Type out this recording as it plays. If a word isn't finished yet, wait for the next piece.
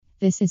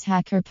This is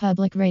Hacker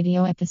Public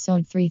Radio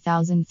episode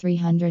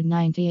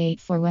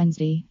 3398 for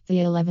Wednesday, the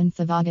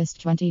 11th of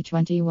August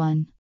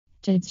 2021.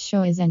 Today's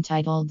show is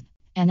entitled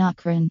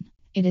Anacron.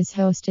 It is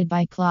hosted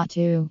by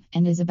cron.daily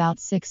and is about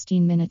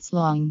 16 minutes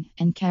long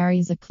and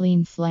carries a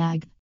clean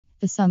flag.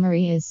 The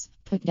summary is,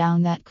 put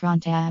down that cron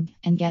tab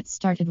and get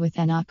started with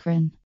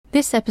Anacron.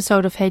 This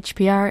episode of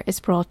HPR is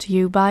brought to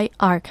you by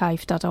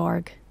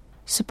archive.org.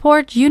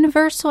 Support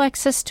universal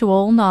access to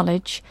all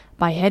knowledge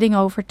by heading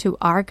over to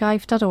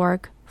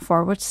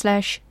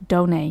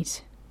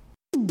archive.org/donate.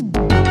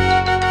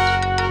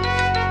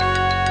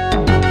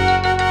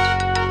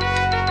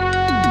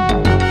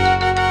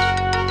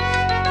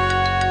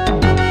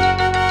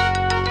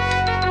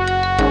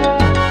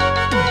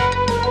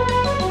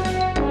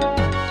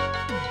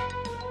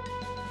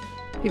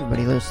 Hey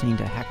everybody listening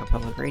to Hacker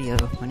Public Radio.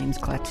 My name is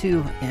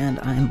cron.daily and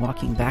I'm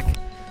walking back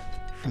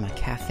from a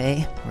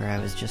cafe where I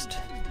was just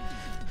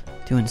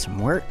doing some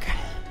work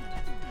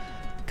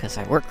because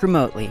I work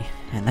remotely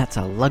and that's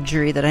a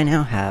luxury that I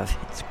now have.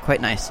 It's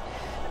quite nice.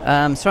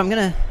 So I'm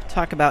going to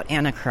talk about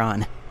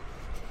Anacron,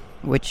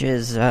 which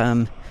is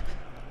a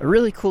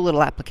really cool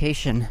little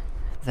application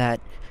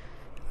that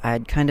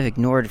I'd kind of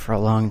ignored for a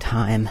long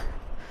time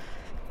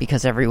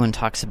because everyone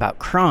talks about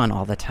cron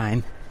all the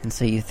time, and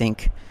so you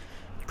think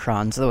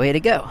cron's the way to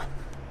go.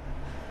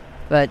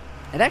 But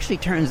it actually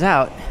turns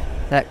out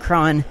that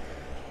cron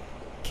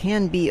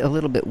can be a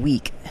little bit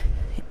weak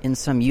in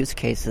some use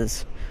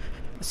cases,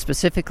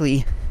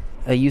 specifically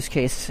a use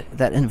case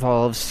that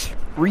involves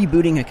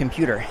rebooting a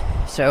computer.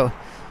 So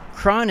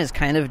cron is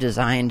kind of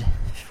designed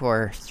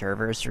for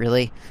servers,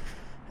 really,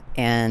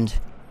 and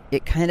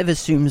it kind of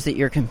assumes that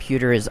your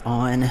computer is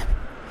on,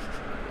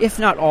 if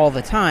not all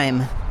the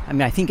time. I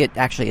mean, I think it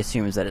actually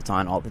assumes that it's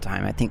on all the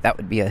time. I think that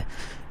would be a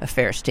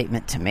fair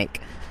statement to make.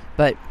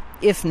 But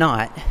if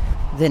not,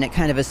 then it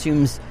kind of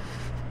assumes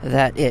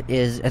that it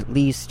is at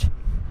least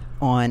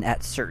on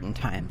at certain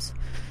times,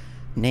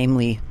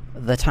 namely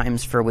the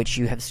times for which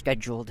you have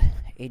scheduled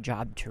a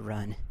job to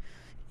run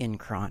in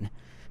cron.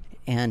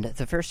 And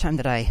the first time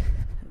that I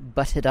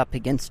butted up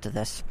against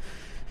this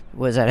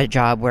was at a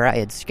job where I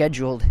had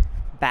scheduled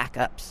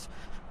backups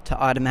to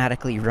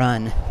automatically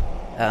run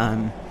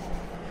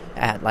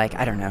at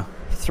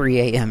 3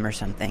 a.m. or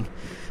something.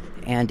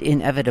 And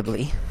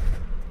inevitably,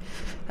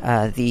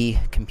 the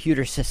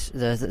computer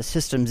the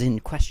systems in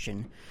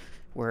question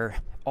were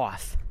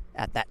off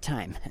at that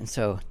time, and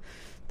so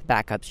the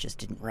backups just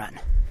didn't run.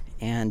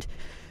 And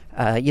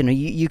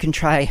you can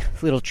try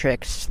little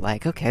tricks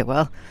like, okay,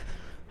 well,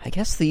 I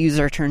guess the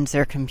user turns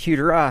their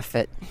computer off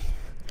at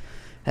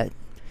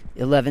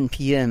 11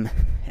 p.m.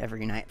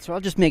 every night, so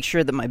I'll just make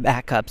sure that my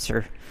backups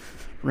are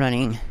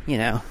running,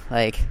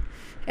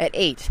 at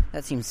 8.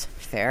 That seems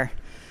fair.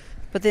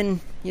 But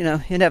then,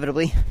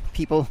 inevitably,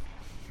 people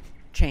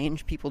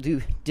change, people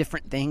do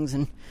different things,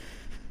 and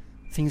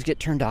things get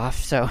turned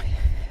off. So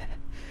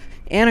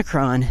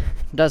Anacron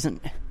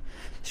doesn't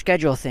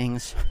schedule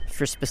things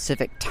for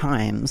specific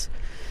times.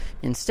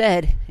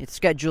 Instead, it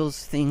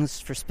schedules things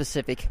for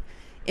specific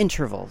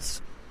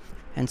intervals.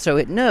 And so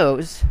it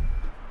knows,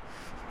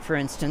 for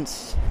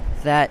instance,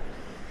 that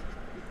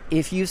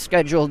if you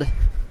scheduled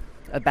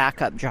a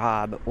backup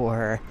job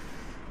or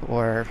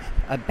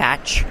a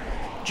batch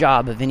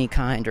job of any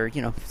kind, or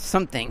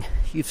something,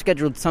 you've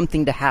scheduled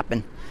something to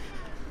happen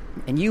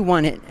and you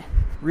want it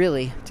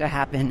really to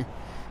happen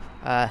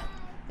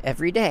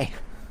every day,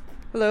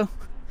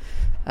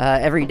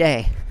 every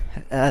day,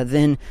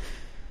 then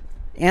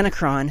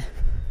Anacron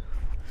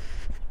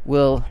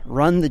will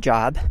run the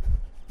job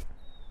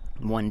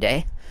one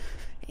day,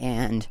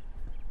 and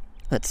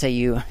let's say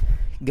you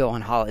go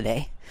on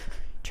holiday,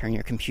 turn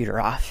your computer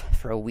off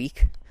for a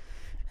week,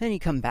 then you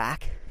come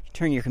back,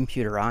 turn your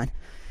computer on.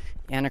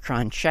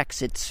 Anacron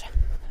checks its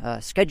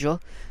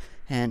schedule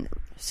and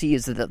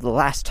sees that the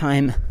last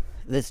time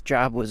this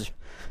job was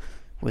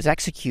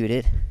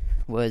executed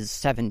was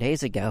 7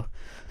 days ago.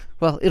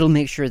 Well, it'll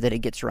make sure that it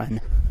gets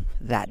run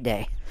that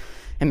day.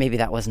 And maybe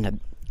that wasn't a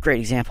great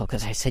example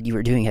because I said you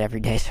were doing it every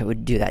day, so it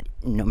would do that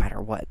no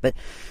matter what. But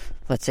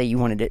let's say you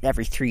wanted it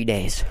every 3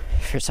 days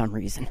for some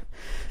reason.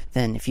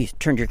 Then if you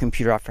turned your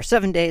computer off for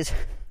 7 days,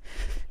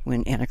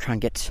 when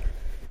Anacron gets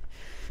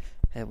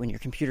when your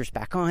computer's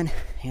back on,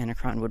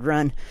 Anacron would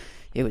run.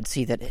 It would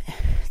see that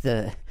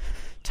the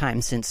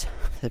time since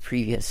the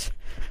previous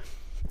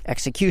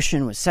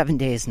execution was 7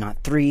 days,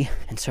 not 3,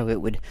 and so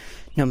it would,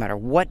 no matter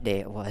what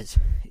day it was,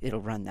 it'll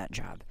run that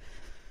job.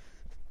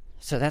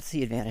 So that's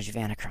the advantage of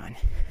Anacron.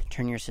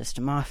 Turn your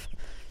system off,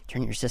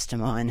 turn your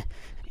system on,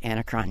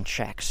 Anacron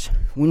checks.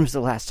 When was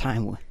the last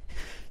time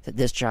that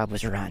this job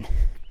was run?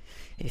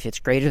 If it's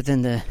greater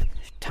than the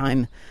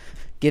time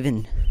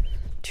given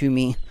to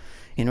me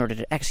in order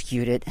to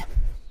execute it,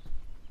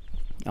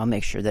 I'll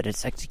make sure that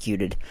it's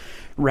executed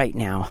right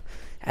now,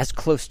 as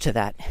close to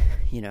that,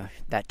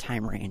 that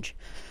time range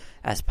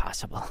as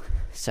possible.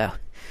 So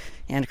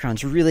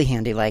Anacron's really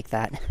handy like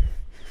that.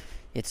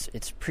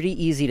 It's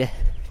pretty easy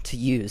to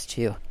use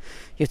too. You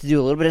have to do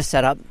a little bit of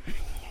setup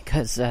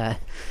because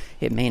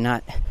it may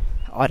not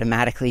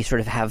automatically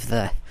sort of have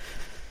the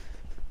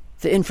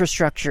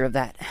infrastructure of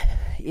that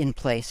in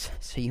place.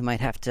 So you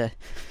might have to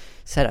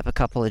set up a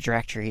couple of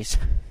directories,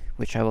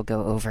 which I will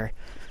go over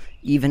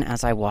even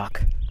as I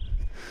walk.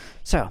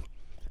 So,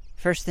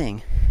 first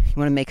thing, you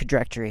want to make a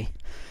directory.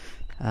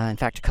 In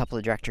fact, a couple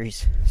of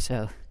directories.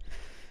 So,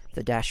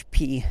 the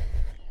 -p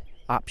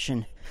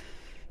option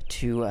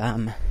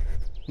to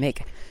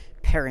make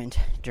parent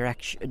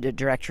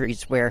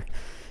directories where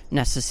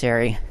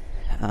necessary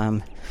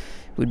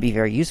would be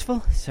very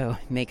useful. So,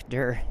 make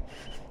dir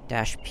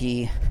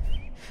 -p,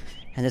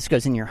 and this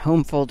goes in your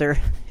home folder.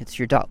 It's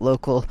your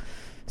 .local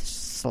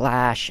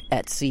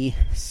 /etc/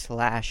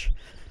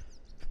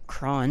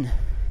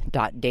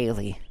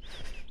 cron.daily,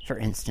 for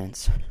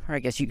instance. Or I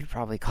guess you could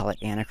probably call it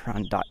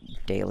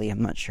anacron.daily,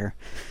 I'm not sure.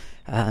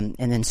 And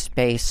then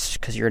space,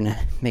 because you're going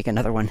to make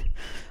another one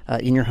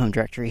in your home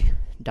directory,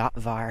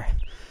 .var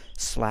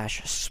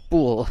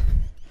 /spool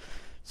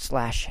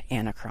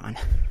 /anacron.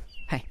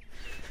 Hi.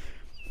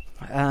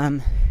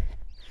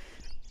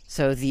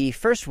 So the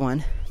first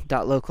one,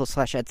 .local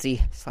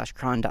 /etc/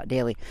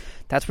 cron.daily,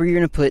 that's where you're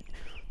going to put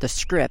the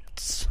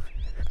scripts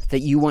that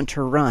you want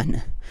to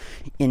run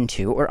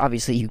into, or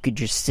obviously you could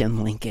just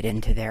symlink it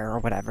into there or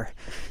whatever.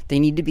 They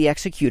need to be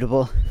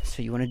executable,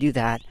 so you want to do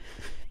that,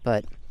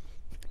 but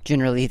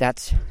generally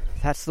that's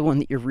the one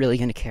that you're really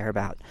going to care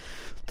about.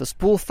 The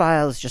spool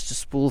file is just a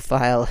spool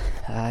file.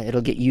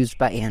 It'll get used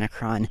by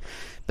Anacron,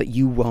 but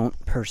you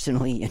won't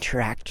personally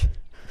interact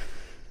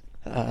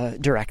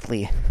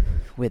directly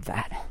with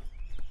that.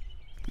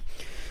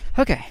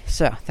 Okay,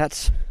 so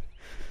that's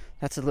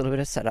a little bit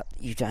of setup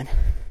that you've done.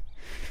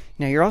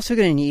 Now you're also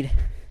going to need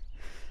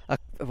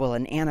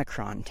an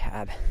Anacron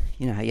tab.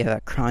 You know how you have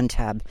a cron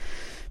tab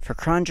for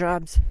cron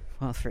jobs?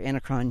 Well, for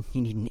Anacron,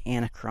 you need an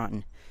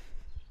Anacron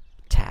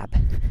tab,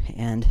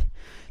 and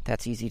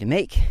that's easy to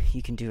make.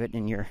 You can do it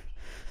in your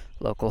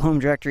local home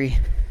directory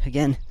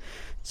again.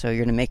 So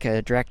you're going to make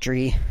a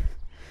directory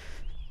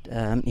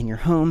in your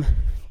home,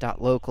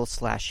 .local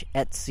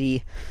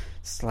 /etc/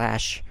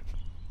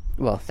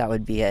 well, that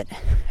would be it,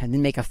 and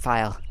then make a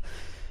file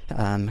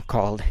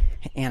called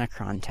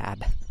Anacron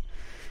tab.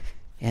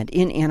 And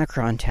in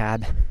Anacron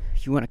tab,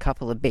 you want a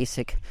couple of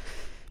basic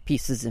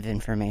pieces of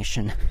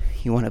information.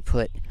 You want to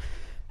put,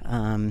 you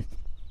want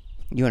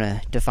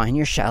to define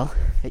your shell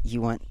that you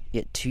want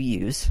it to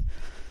use.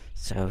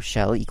 So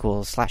shell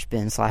equals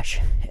 /bin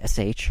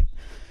 /sh,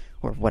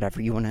 or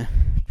whatever you want to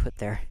put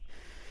there.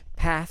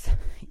 Path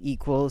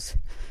equals,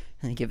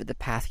 and give it the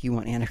path you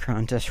want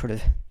Anacron to sort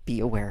of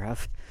be aware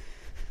of.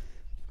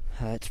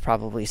 It's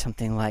probably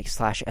something like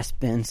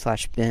 /sbin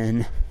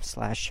 /bin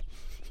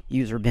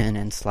 /userbin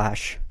and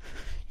 /user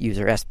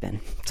sbin,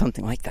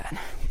 something like that.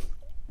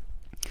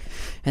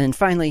 And then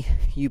finally,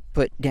 you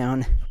put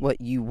down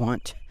what you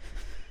want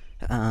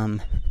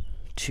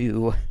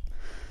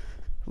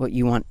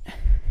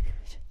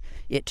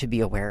it to be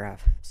aware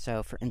of.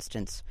 So, for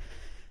instance,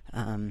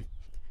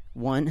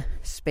 1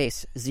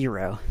 space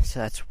 0, so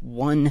that's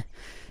 1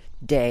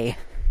 day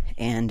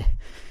and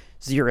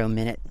 0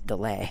 minute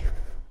delay.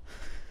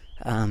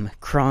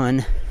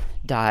 Cron.daily,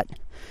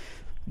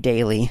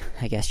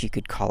 I guess you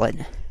could call it,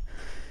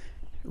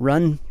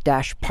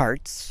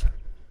 run-parts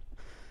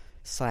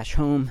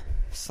 /home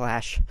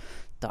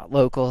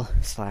 /.local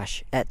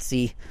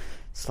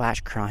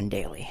 /etc/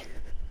 cron.daily.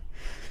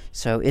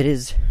 So it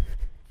is,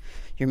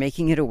 you're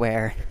making it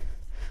aware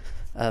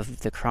of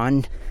the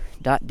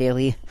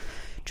cron.daily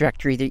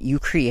directory that you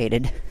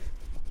created,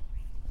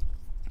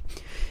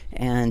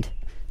 and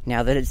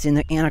now that it's in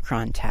the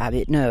Anacron tab,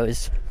 it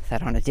knows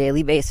that on a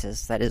daily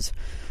basis, that is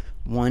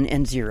 1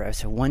 and 0,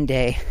 so 1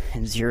 day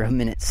and 0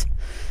 minutes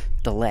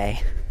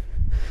delay,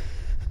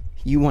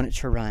 you want it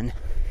to run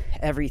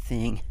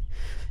everything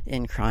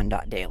in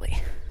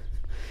cron.daily.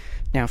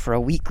 Now, for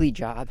a weekly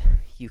job,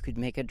 you could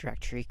make a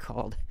directory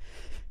called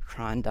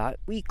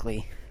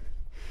cron.weekly,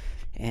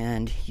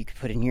 and you could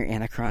put in your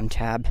Anacron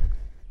tab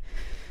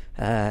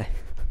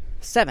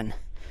 7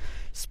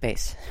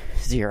 space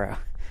 0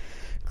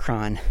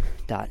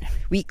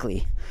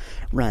 cron.weekly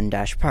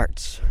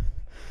run-parts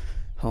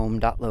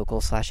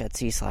home.local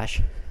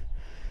 /etc/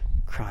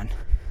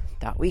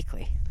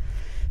 cron.weekly,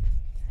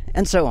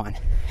 and so on.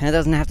 And it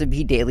doesn't have to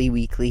be daily,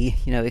 weekly,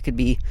 it could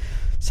be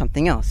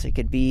something else. It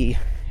could be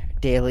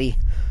daily,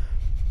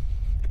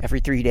 every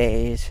 3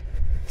 days,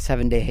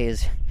 7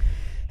 days,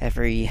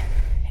 every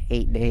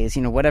 8 days,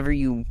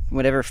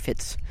 whatever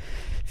fits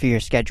for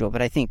your schedule.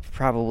 But I think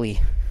probably,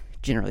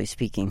 generally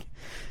speaking,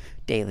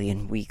 daily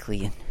and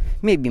weekly and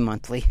maybe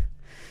monthly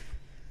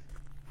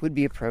would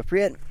be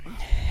appropriate.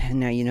 And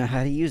now you know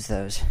how to use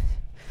those.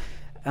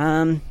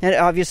 And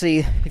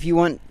obviously, if you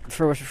want,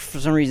 for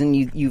some reason,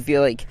 you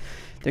feel like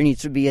there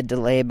needs to be a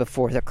delay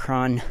before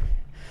Anacron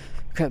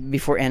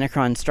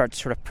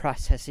starts sort of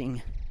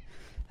processing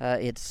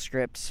its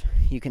scripts,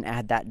 you can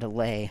add that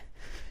delay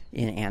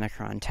in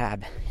Anacron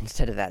tab.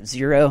 Instead of that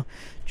 0,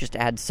 just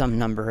add some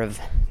number of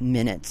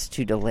minutes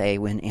to delay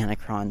when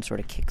Anacron sort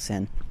of kicks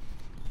in.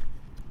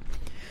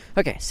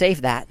 Okay,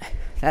 save that.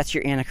 That's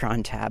your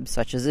Anacron tab,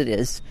 such as it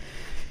is.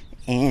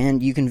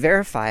 and you can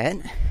verify it.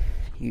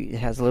 It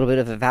has a little bit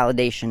of a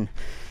validation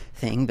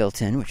thing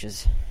built in, which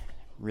is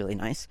really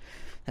nice.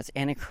 That's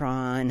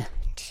Anacron,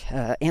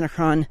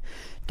 Anacron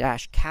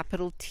dash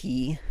capital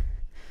T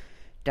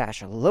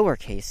dash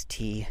lowercase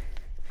t,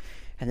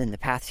 and then the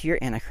path to your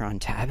Anacron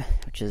tab,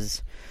 which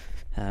is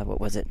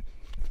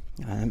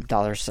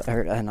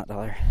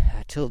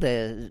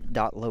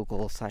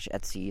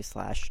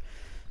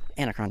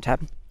tilde.local/etsy/Anacron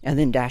tab, and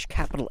then dash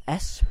capital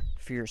S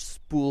for your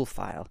spool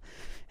file.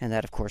 And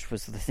that, of course,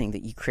 was the thing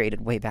that you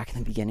created way back in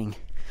the beginning.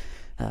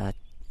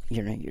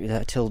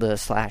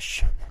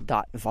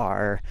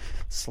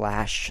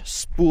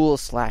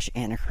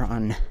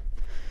 tilde/.var/spool/Anacron.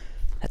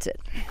 That's it.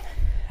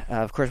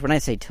 Of course, when I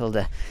say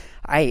tilde,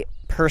 I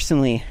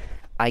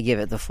give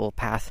it the full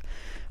path.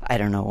 I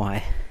don't know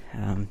why.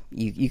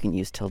 You can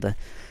use tilde.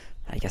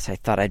 I guess I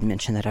thought I'd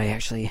mention that I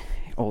actually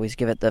always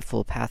give it the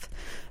full path.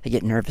 I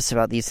get nervous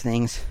about these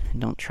things. I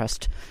don't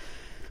trust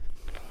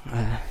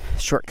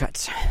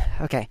shortcuts.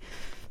 Okay,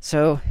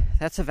 so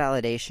that's a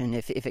validation.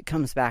 If it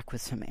comes back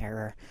with some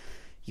error,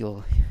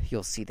 you'll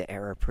see the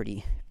error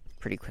pretty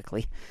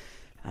quickly.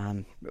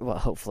 Well,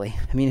 hopefully.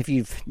 I mean, if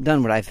you've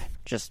done what I've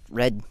just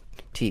read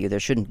to you, there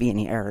shouldn't be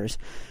any errors,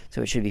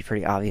 so it should be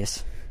pretty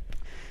obvious.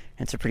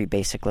 It's a pretty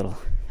basic little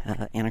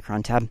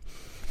Anacron tab.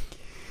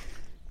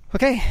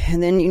 Okay,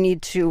 and then you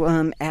need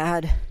to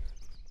add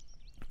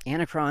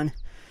Anacron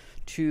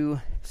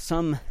to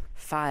some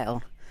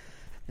file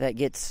that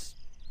gets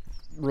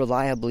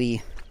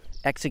reliably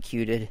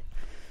executed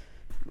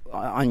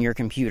on your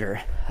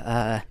computer.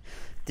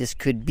 This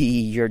could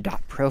be your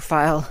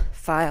 .profile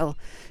file.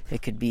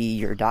 It could be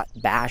your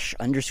 .bash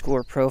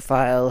 _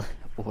 profile,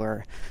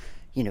 or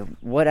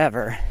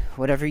whatever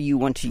you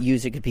want to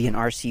use. It could be an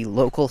RC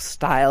local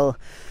style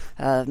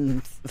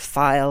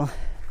file.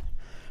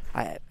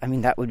 I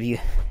mean, that would be.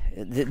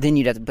 Then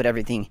you'd have to put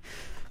everything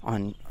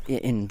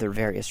in the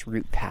various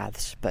root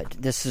paths. But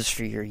this is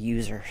for your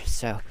user,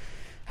 so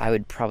I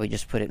would probably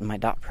just put it in my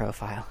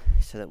 .profile,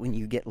 so that when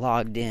you get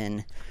logged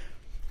in,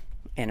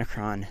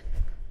 Anacron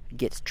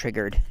gets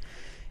triggered.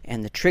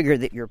 And the trigger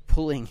that you're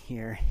pulling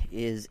here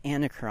is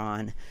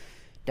Anacron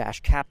dash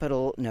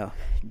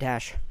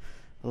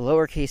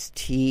lowercase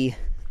t,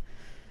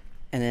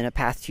 and then a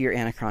path to your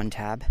Anacron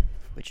tab,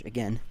 which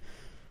again,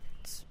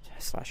 it's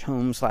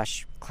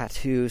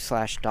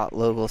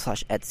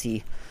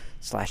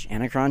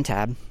 /home/clatu/.local/etsy/Anacron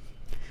tab,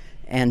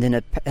 and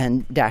then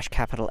and dash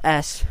capital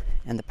S,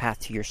 and the path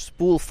to your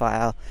spool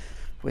file,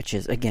 which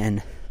is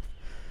again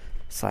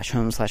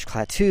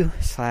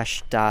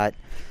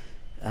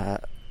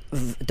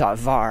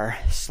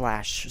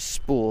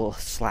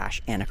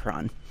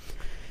 /home/clatu/var/spool/Anacron.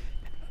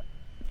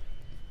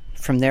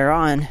 From there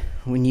on,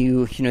 when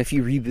if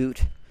you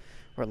reboot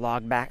or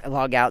log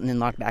out and then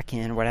log back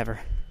in or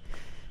whatever,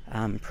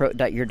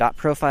 your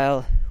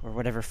 .profile or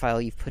whatever file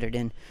you've put it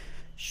in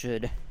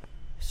should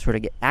sort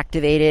of get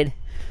activated,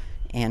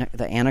 and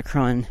the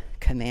Anacron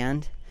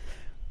command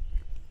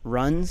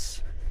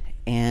runs,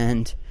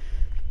 and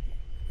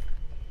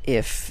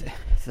if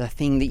the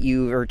thing that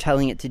you are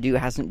telling it to do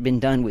hasn't been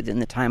done within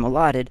the time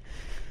allotted,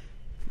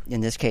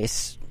 in this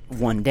case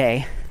 1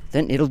 day,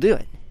 then it'll do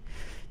it.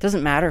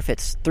 Doesn't matter if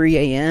it's 3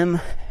 a.m.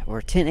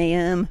 or 10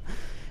 a.m.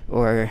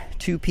 or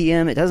 2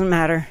 p.m. It doesn't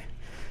matter.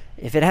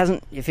 If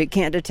it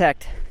can't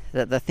detect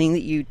that the thing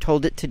that you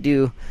told it to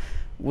do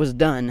was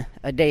done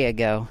a day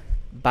ago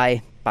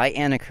by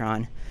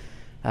Anacron,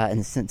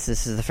 and since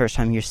this is the first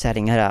time you're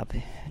setting it up,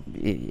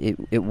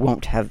 it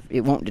won't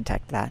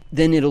detect that.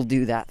 Then it'll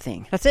do that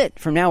thing. That's it.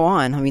 From now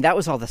on, I mean, that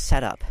was all the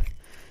setup.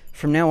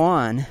 From now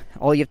on,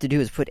 all you have to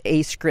do is put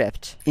a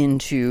script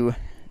into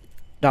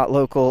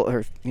 .local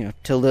or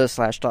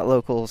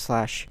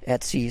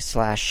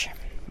tilde/local/etsy/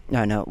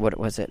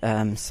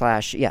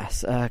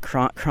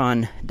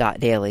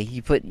 cron.daily.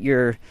 You put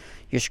your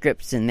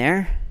scripts in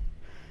there,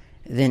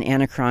 then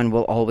Anacron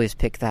will always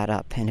pick that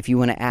up. And if you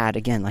want to add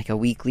again like a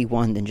weekly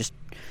one, then just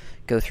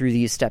go through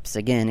these steps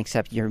again,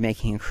 except you're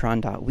making a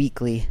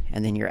cron.weekly,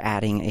 and then you're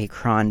adding a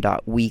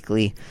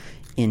cron.weekly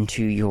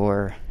into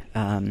your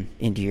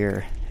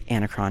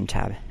Anacron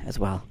tab as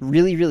well.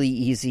 Really, really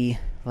easy.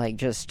 Like,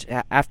 just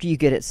after you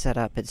get it set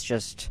up, it's a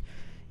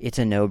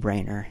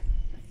no-brainer,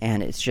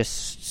 and it's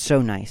just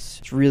so nice.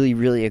 It's really,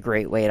 really a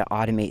great way to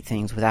automate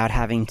things without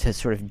having to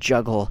sort of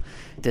juggle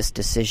this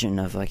decision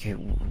of like,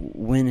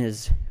 when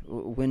is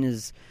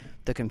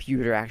the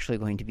computer actually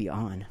going to be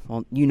on?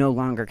 Well, you no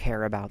longer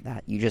care about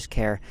that. You just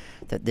care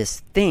that this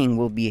thing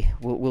will be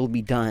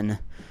done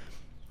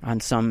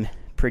on some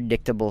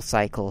predictable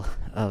cycle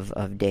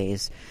of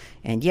days.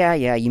 And yeah,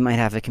 you might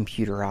have a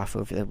computer off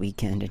over the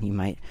weekend, and you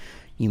might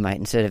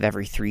instead of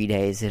every 3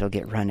 days, it'll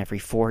get run every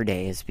 4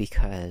 days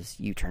because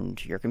you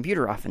turned your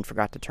computer off and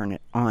forgot to turn it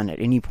on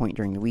at any point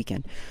during the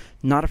weekend.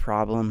 Not a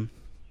problem.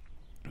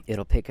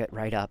 It'll pick it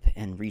right up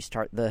and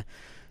restart the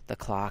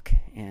clock,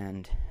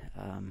 and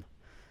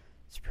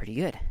it's pretty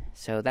good.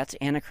 So that's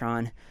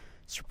Anacron.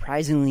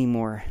 Surprisingly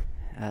more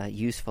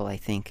useful, I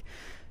think,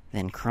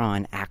 than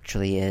cron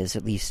actually is,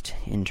 at least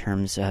in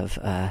terms of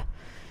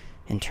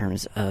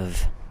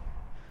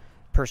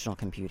personal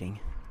computing.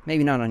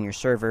 Maybe not on your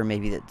server.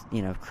 Maybe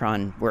that,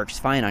 cron works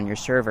fine on your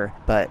server,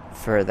 but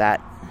for that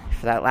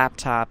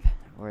laptop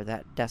or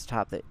that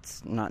desktop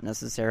that's not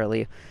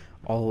necessarily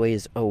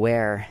always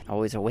aware,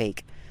 always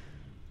awake,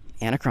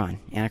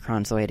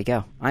 Anacron's the way to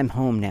go. I'm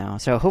home now.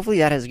 So hopefully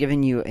that has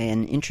given you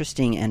an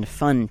interesting and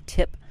fun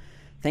tip.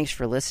 Thanks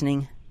for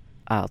listening.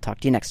 I'll talk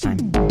to you next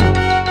time.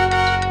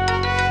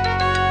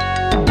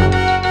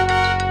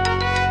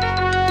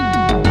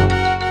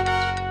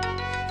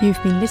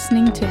 You've been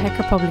listening to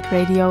Hacker Public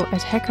Radio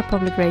at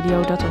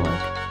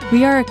hackerpublicradio.org.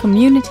 We are a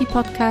community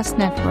podcast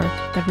network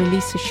that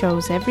releases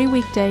shows every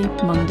weekday,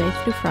 Monday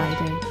through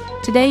Friday.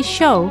 Today's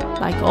show,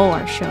 like all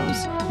our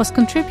shows, was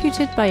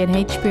contributed by an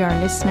HPR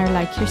listener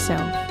like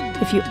yourself.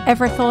 If you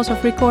ever thought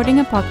of recording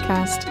a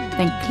podcast,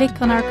 then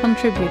click on our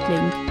contribute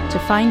link to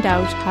find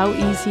out how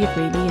easy it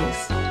really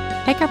is.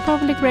 Hacker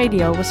Public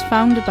Radio was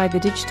founded by the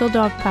Digital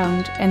Dog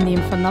Pound and the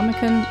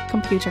Infonomicon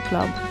Computer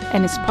Club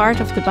and is part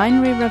of the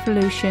binary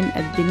revolution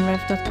at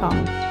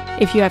binrev.com.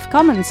 If you have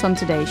comments on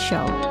today's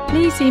show,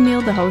 please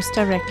email the host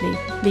directly,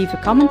 leave a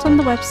comment on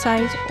the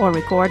website, or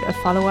record a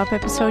follow-up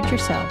episode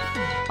yourself.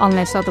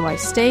 Unless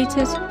otherwise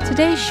stated,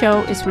 today's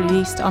show is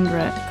released under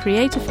a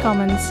Creative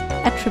Commons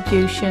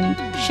Attribution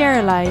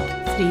Share Alike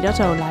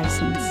 3.0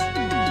 license.